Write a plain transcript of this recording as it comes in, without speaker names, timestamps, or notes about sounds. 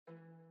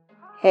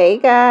Hey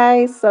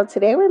guys, so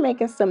today we're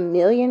making some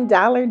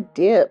 $1,000,000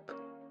 dip.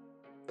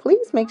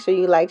 Please make sure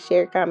you like,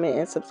 share, comment,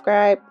 and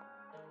subscribe.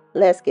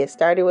 Let's get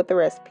started with the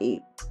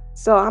recipe.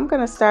 So I'm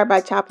going to start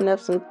by chopping up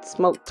some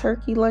smoked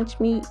turkey lunch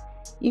meat.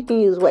 You can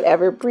use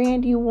whatever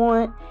brand you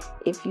want.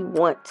 If you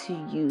want to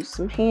use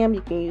some ham,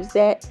 you can use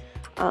that.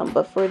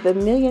 But for the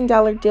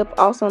 $1,000,000 dip,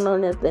 also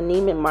known as the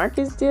Neiman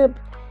Marcus dip,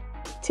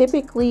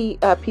 typically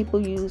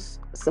people use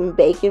some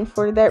bacon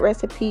for that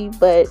recipe,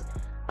 but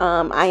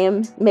I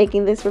am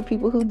making this for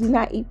people who do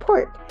not eat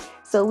pork.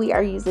 So we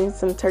are using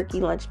some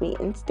turkey lunch meat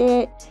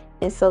instead.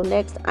 And so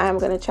next I'm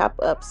going to chop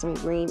up some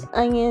green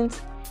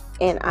onions,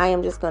 and I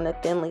am just going to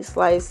thinly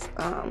slice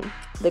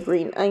the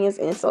green onions.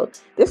 And so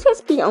this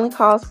recipe only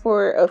calls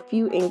for a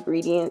few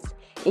ingredients.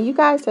 And you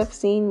guys have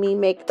seen me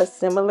make a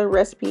similar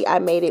recipe. I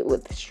made it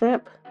with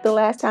shrimp the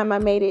last time I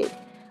made it.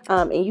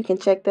 And you can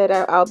check that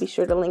out. I'll be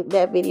sure to link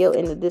that video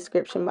in the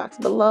description box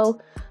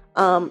below.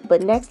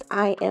 But next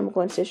I am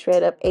going to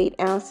shred up 8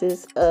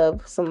 ounces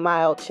of some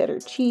mild cheddar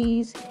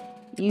cheese.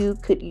 You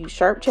could use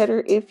sharp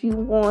cheddar if you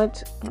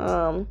want,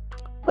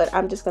 but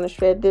I'm just going to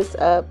shred this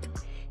up.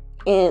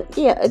 And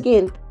yeah,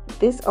 again,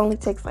 this only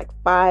takes like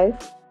 5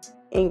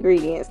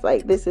 ingredients.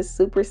 Like, this is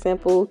super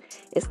simple.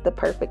 It's the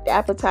perfect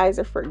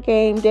appetizer for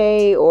game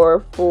day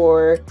or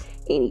for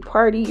any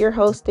party you're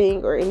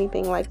hosting or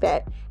anything like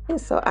that. And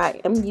so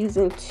I am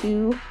using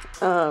 2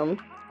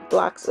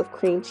 blocks of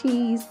cream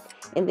cheese.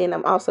 And then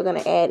I'm also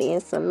going to add in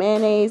some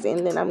mayonnaise,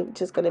 and then I'm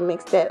just going to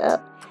mix that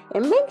up.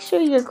 And make sure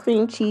your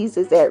cream cheese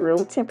is at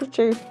room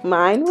temperature.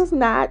 Mine was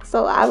not,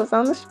 so I was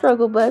on the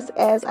struggle bus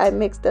as I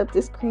mixed up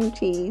this cream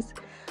cheese.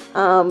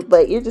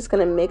 But you're just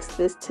going to mix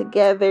this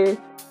together.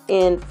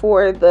 And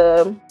for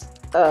the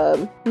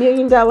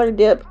 $1,000,000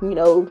 dip, you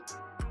know,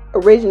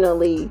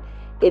 originally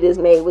it is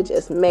made with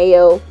just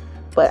mayo,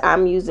 but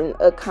I'm using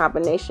a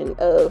combination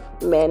of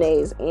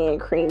mayonnaise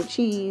and cream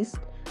cheese.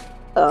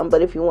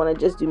 But if you want to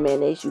just do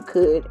mayonnaise, you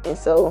could. And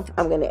so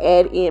I'm going to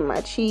add in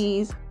my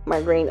cheese,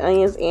 my green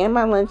onions, and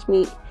my lunch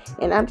meat.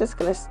 And I'm just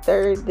going to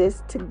stir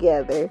this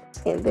together.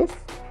 And this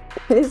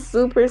is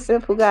super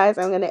simple, guys.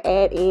 I'm going to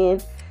add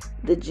in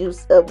the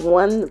juice of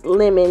 1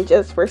 lemon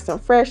just for some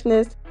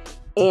freshness.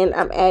 And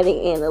I'm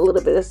adding in a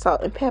little bit of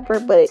salt and pepper.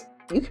 But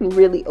you can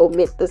really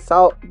omit the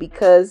salt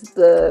because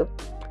the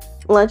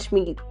lunch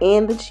meat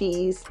and the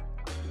cheese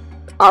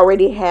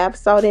already have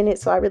salt in it.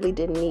 So I really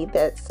didn't need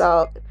that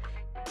salt.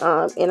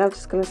 And I'm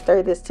just going to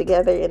stir this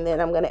together, and then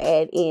I'm going to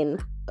add in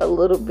a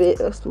little bit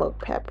of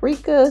smoked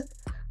paprika.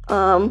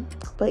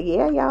 But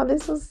yeah, y'all,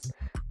 this was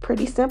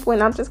pretty simple,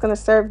 and I'm just going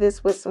to serve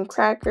this with some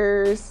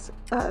crackers,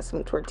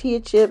 some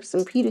tortilla chips,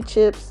 some pita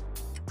chips.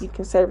 You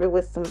can serve it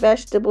with some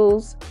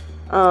vegetables.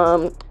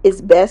 It's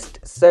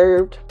best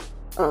served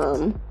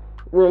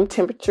room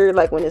temperature,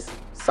 like when it's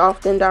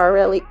softened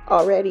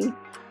already,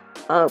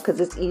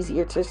 because it's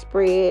easier to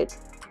spread.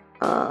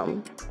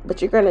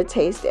 But you're going to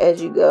taste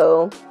as you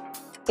go.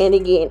 And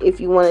again, if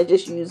you want to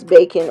just use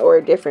bacon or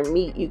a different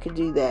meat, you could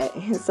do that.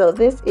 And so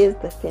this is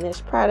the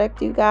finished product,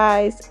 you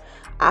guys.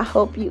 I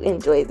hope you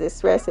enjoyed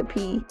this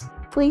recipe.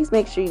 Please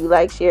make sure you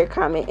like, share,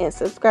 comment, and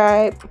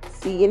subscribe.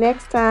 See you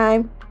next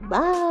time.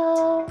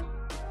 Bye.